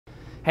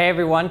Hey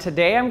everyone,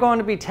 today I'm going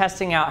to be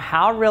testing out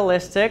how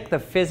realistic the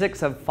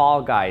physics of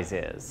Fall Guys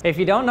is. If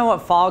you don't know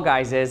what Fall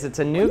Guys is, it's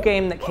a new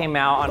game that came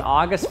out on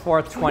August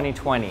 4th,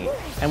 2020.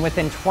 And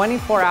within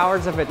 24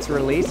 hours of its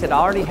release, it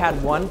already had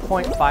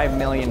 1.5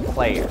 million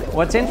players.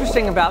 What's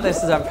interesting about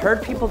this is I've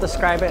heard people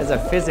describe it as a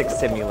physics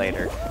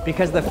simulator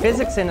because the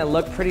physics in it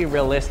look pretty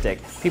realistic.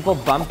 People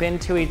bump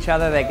into each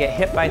other, they get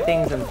hit by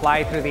things and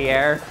fly through the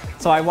air.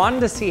 So I wanted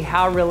to see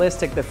how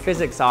realistic the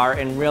physics are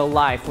in real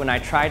life when I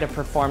try to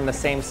perform the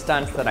same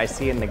stunts that I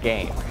see in the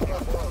game.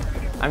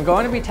 I'm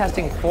going to be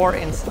testing 4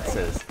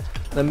 instances.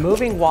 The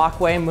moving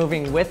walkway,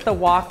 moving with the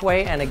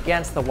walkway and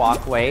against the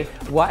walkway,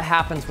 what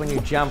happens when you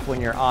jump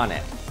when you're on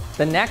it.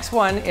 The next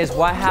one is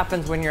what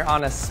happens when you're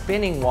on a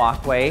spinning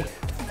walkway,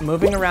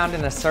 moving around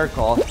in a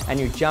circle and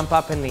you jump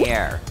up in the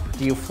air.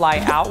 Do you fly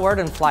outward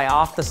and fly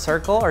off the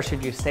circle, or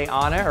should you stay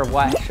on it, or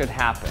what should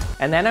happen?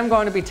 And then I'm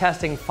going to be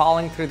testing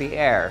falling through the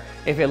air,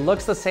 if it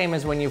looks the same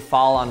as when you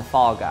fall on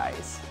Fall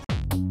Guys.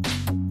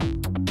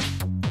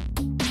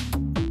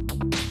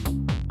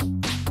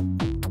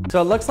 So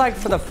it looks like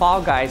for the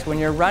Fall Guys, when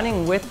you're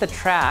running with the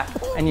track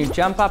and you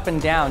jump up and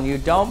down, you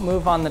don't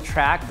move on the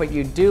track, but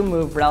you do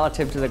move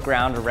relative to the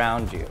ground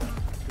around you.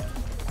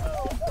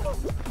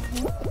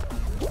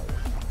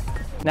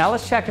 Now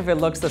let's check if it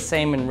looks the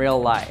same in real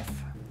life.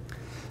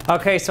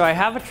 Okay, so I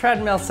have a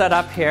treadmill set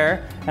up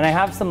here, and I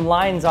have some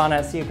lines on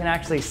it so you can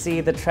actually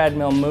see the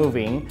treadmill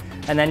moving,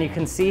 and then you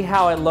can see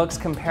how it looks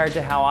compared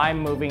to how I'm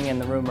moving in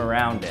the room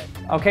around it.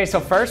 Okay,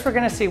 so first we're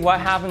gonna see what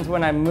happens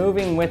when I'm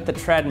moving with the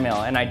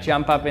treadmill and I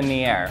jump up in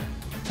the air.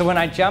 So when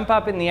I jump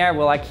up in the air,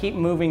 will I keep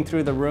moving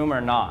through the room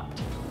or not?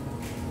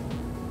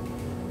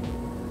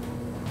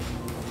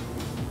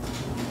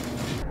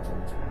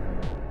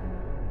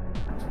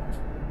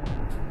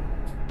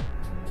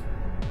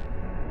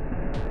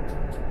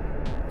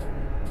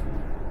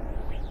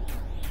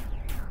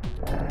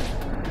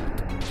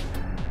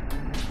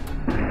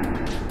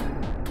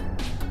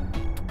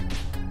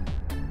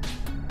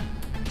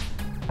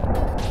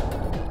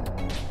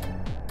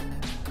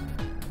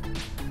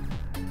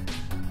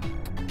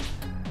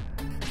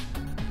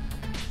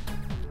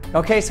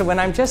 Okay, so when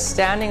I'm just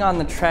standing on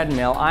the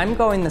treadmill, I'm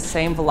going the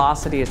same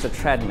velocity as the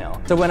treadmill.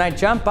 So when I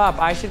jump up,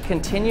 I should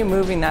continue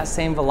moving that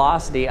same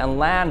velocity and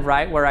land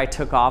right where I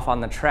took off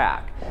on the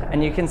track.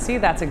 And you can see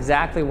that's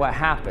exactly what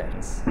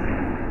happens.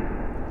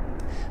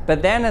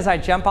 But then as I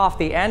jump off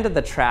the end of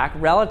the track,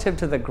 relative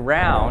to the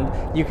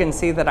ground, you can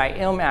see that I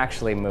am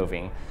actually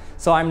moving.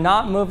 So I'm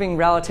not moving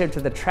relative to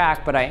the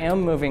track, but I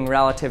am moving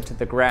relative to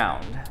the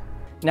ground.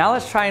 Now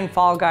let's try and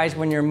Fall Guys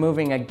when you're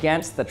moving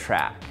against the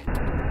track.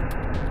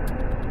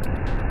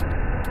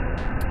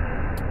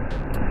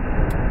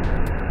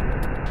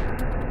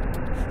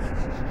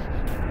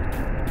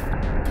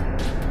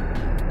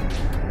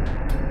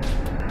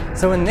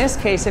 So in this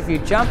case, if you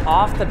jump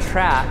off the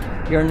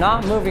track, you're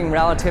not moving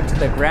relative to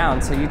the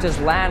ground, so you just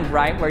land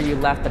right where you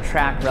left the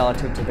track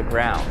relative to the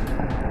ground.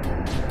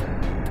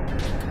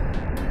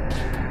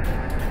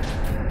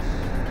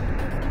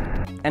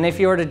 And if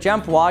you were to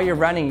jump while you're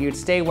running, you'd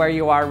stay where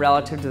you are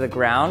relative to the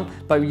ground,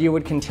 but you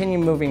would continue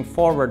moving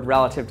forward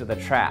relative to the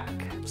track.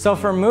 So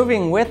for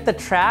moving with the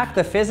track,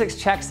 the physics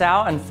checks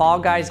out and Fall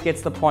Guys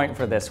gets the point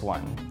for this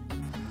one.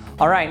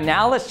 All right,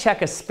 now let's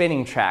check a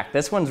spinning track.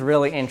 This one's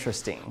really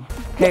interesting.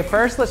 Okay,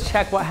 first let's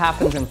check what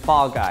happens in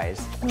Fall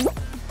Guys.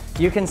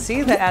 You can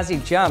see that as he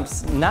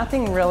jumps,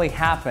 nothing really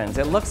happens.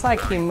 It looks like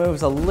he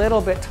moves a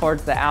little bit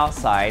towards the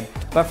outside,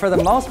 but for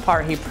the most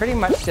part, he pretty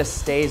much just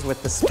stays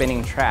with the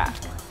spinning track.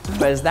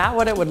 But is that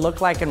what it would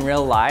look like in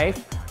real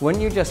life?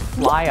 Wouldn't you just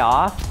fly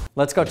off?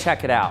 Let's go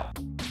check it out.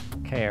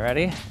 Okay,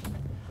 ready?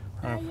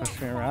 I'm gonna push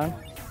me around.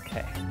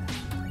 Okay.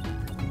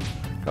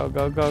 Go,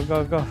 go, go,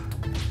 go, go.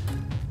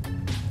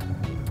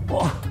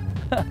 Whoa.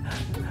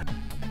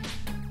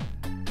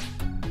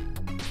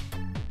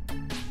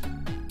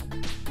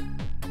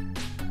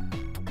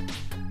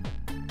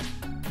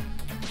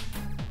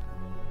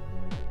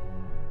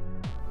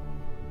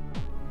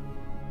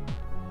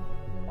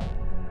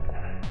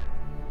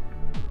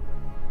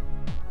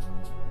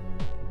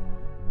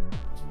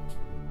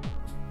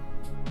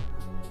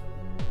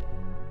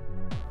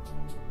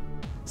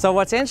 So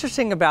what's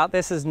interesting about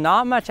this is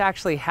not much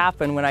actually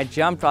happened when I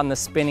jumped on the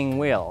spinning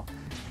wheel.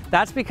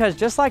 That's because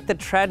just like the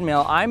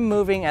treadmill, I'm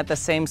moving at the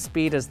same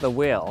speed as the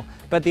wheel.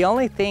 But the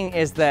only thing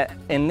is that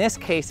in this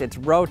case, it's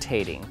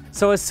rotating.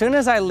 So as soon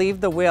as I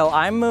leave the wheel,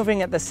 I'm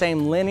moving at the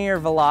same linear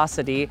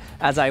velocity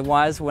as I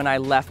was when I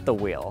left the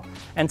wheel.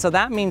 And so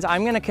that means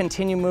I'm gonna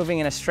continue moving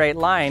in a straight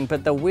line,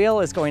 but the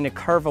wheel is going to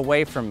curve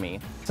away from me.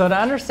 So to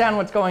understand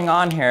what's going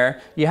on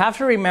here, you have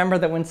to remember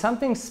that when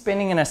something's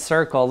spinning in a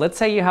circle, let's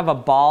say you have a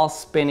ball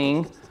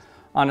spinning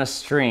on a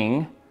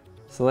string.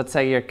 So let's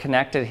say you're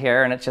connected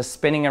here and it's just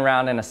spinning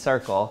around in a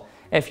circle.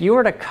 If you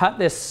were to cut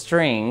this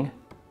string,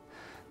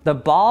 the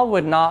ball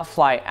would not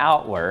fly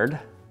outward,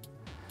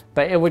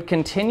 but it would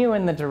continue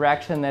in the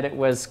direction that it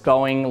was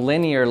going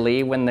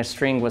linearly when the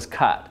string was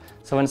cut.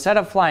 So instead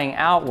of flying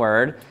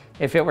outward,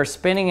 if it were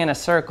spinning in a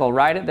circle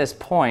right at this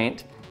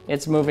point,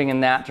 it's moving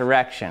in that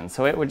direction.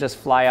 So it would just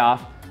fly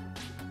off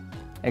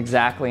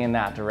exactly in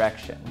that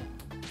direction.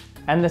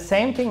 And the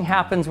same thing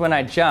happens when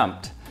I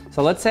jumped.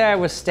 So let's say I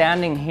was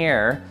standing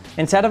here.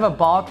 Instead of a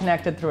ball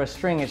connected through a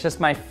string, it's just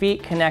my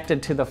feet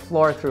connected to the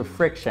floor through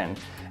friction.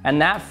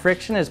 And that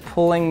friction is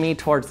pulling me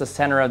towards the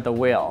center of the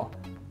wheel.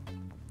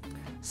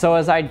 So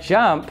as I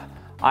jump,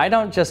 I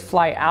don't just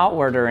fly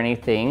outward or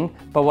anything,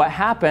 but what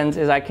happens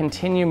is I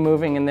continue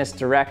moving in this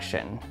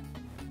direction.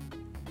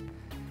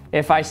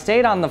 If I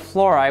stayed on the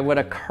floor, I would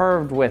have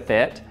curved with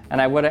it,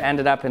 and I would have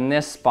ended up in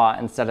this spot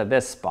instead of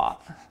this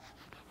spot.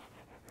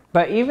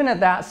 But even at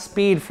that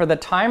speed, for the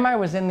time I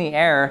was in the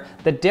air,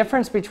 the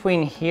difference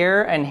between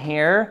here and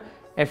here,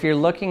 if you're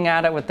looking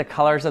at it with the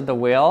colors of the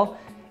wheel,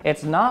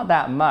 it's not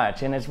that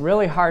much, and it's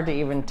really hard to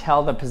even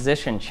tell the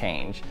position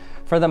change.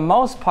 For the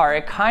most part,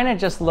 it kind of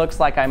just looks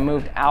like I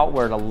moved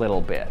outward a little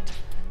bit.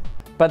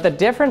 But the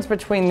difference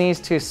between these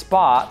two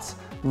spots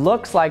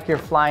looks like you're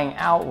flying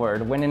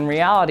outward, when in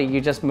reality, you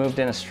just moved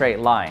in a straight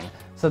line.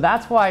 So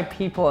that's why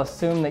people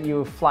assume that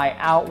you fly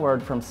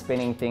outward from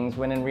spinning things,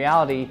 when in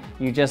reality,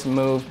 you just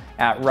move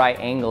at right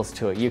angles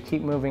to it. You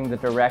keep moving the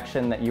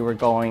direction that you were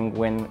going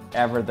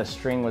whenever the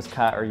string was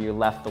cut or you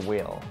left the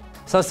wheel.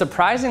 So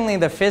surprisingly,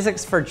 the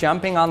physics for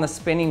jumping on the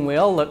spinning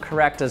wheel look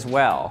correct as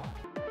well.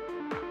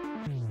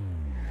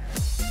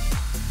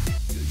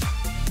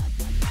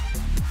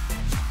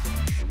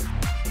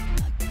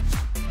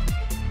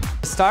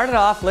 To start it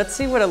off, let's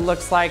see what it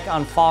looks like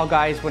on Fall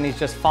Guys when he's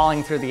just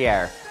falling through the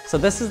air. So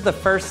this is the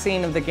first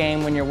scene of the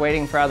game when you're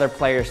waiting for other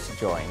players to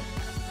join.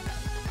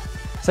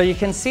 So you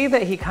can see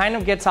that he kind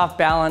of gets off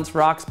balance,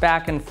 rocks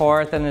back and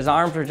forth, and his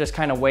arms are just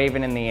kind of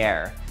waving in the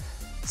air.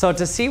 So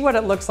to see what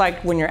it looks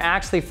like when you're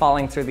actually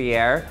falling through the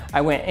air, I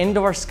went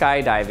indoor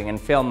skydiving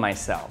and filmed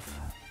myself.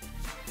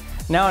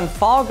 Now in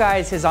Fall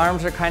Guys, his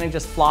arms are kind of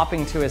just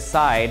flopping to his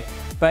side,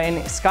 but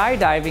in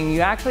skydiving,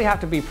 you actually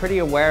have to be pretty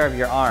aware of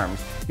your arms.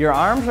 Your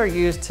arms are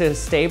used to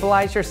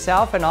stabilize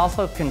yourself and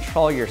also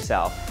control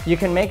yourself. You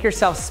can make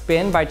yourself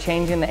spin by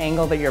changing the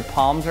angle that your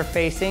palms are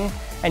facing,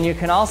 and you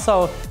can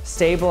also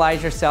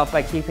stabilize yourself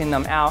by keeping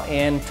them out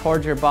in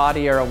towards your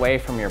body or away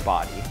from your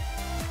body.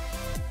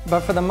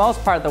 But for the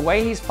most part, the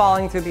way he's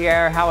falling through the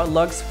air, how it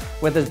looks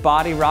with his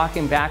body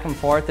rocking back and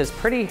forth is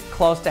pretty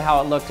close to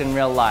how it looked in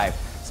real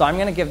life. So I'm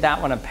gonna give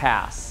that one a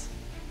pass.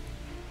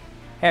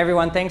 Hey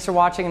everyone, thanks for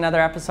watching another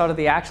episode of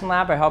the Action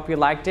Lab. I hope you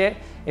liked it.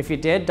 If you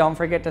did, don't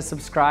forget to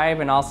subscribe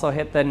and also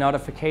hit the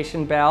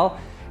notification bell.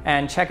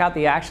 And check out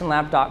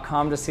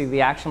theactionlab.com to see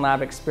the Action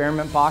Lab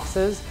experiment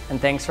boxes. And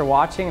thanks for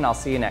watching, and I'll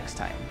see you next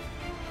time.